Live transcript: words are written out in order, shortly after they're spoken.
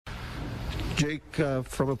Jake,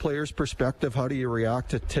 from a player's perspective, how do you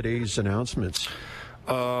react to today's announcements?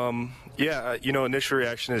 Initial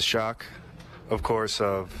reaction is shock, of course,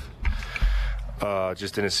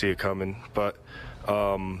 just didn't see it coming. But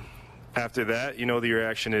after that, the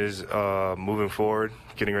reaction is moving forward,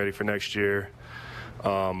 getting ready for next year,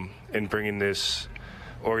 and bringing this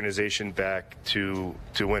organization back to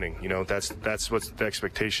winning. That's what the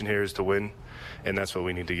expectation here is, to win, and that's what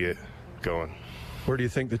we need to get going. Where do you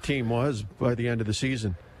think the team was by the end of the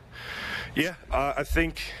season? Yeah, I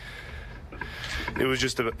think it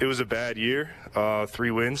was a bad year.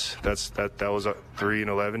 3 wins. That was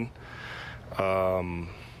 3-11.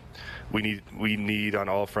 We need on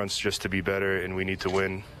all fronts just to be better, and we need to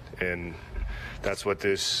win, and that's what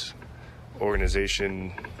this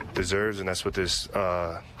organization deserves, and that's what this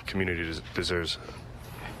community deserves.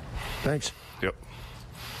 Thanks. Yep.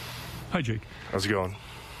 Hi, Jake. How's it going?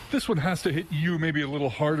 This one has to hit you maybe a little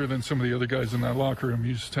harder than some of the other guys in that locker room.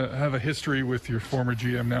 You just have a history with your former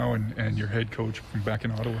GM now and your head coach from back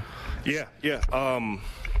in Ottawa. Yeah.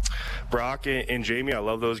 Brock and Jamie, I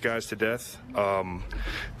love those guys to death.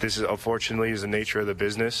 This is, unfortunately, is the nature of the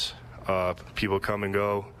business. People come and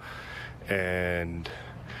go, and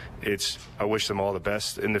I wish them all the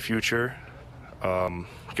best in the future.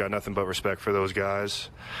 Got nothing but respect for those guys,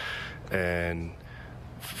 and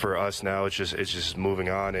for us now, it's just moving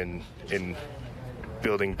on and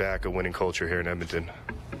building back a winning culture here in Edmonton.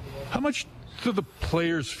 How much do the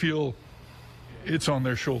players feel it's on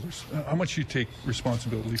their shoulders? How much do you take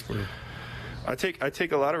responsibility for it? I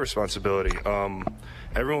take a lot of responsibility.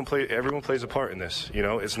 Everyone plays a part in this.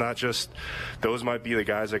 It's not just those might be the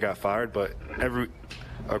guys that got fired, but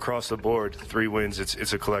across the board, 3 wins.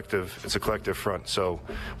 It's a collective front. So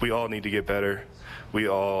we all need to get better. We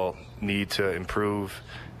all need to improve,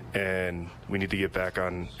 and we need to get back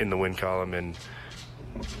in the win column and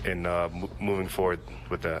moving forward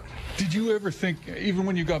with that. Did you ever think, even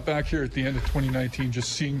when you got back here at the end of 2019,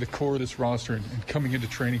 just seeing the core of this roster and coming into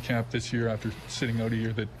training camp this year after sitting out a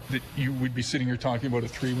year, that you would be sitting here talking about a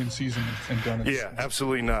 3-win season and done it? Yeah,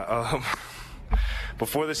 absolutely not.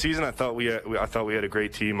 Before the season, I thought we had a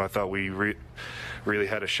great team. I thought we really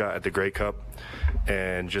had a shot at the Grey Cup,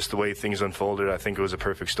 and just the way things unfolded, I think it was a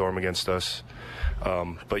perfect storm against us.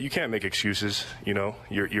 But you can't make excuses.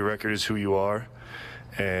 Your record is who you are,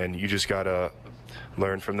 and you just gotta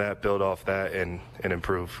learn from that, build off that, and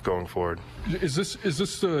improve going forward. Is this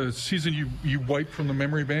the season you wipe from the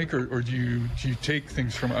memory bank, or do you take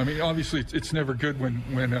things from? I mean, obviously it's never good when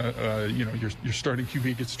your starting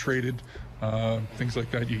QB gets traded, things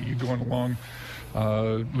like that. You go on a long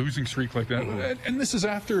losing streak like that, and this is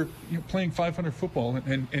after playing 500 football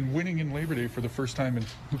and winning in Labor Day for the first time in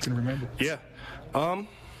who can remember? Yeah.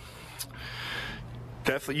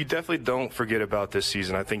 You definitely don't forget about this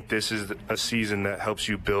season. I think this is a season that helps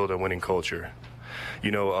you build a winning culture.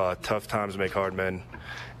 Tough times make hard men,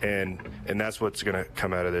 and that's what's going to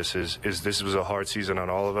come out of this. Is this was a hard season on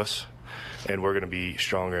all of us, and we're going to be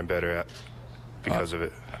stronger and better because of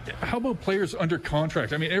it. How about players under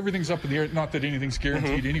contract? I mean, everything's up in the air. Not that anything's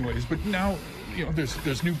guaranteed, anyways. But now,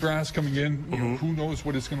 there's new brass coming in. Who knows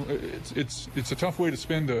what it's going to? It's a tough way to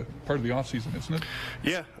spend a part of the off season, isn't it?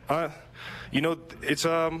 Yeah. It's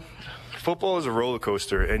football is a roller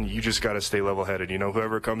coaster, and you just got to stay level headed.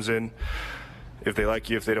 Whoever comes in, if they like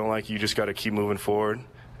you, if they don't like you, just got to keep moving forward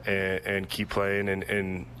and keep playing,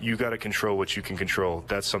 and you got to control what you can control.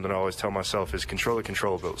 That's something I always tell myself, is control the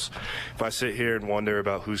controllables. If I sit here and wonder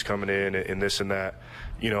about who's coming in and this and that,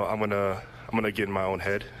 I'm gonna get in my own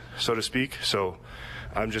head, so to speak. So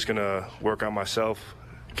I'm just gonna work on myself,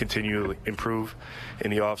 continue to improve in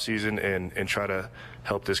the off season, and try to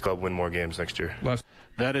help this club win more games next year.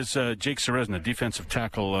 That is Jake Ceresna, defensive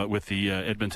tackle with the Edmonton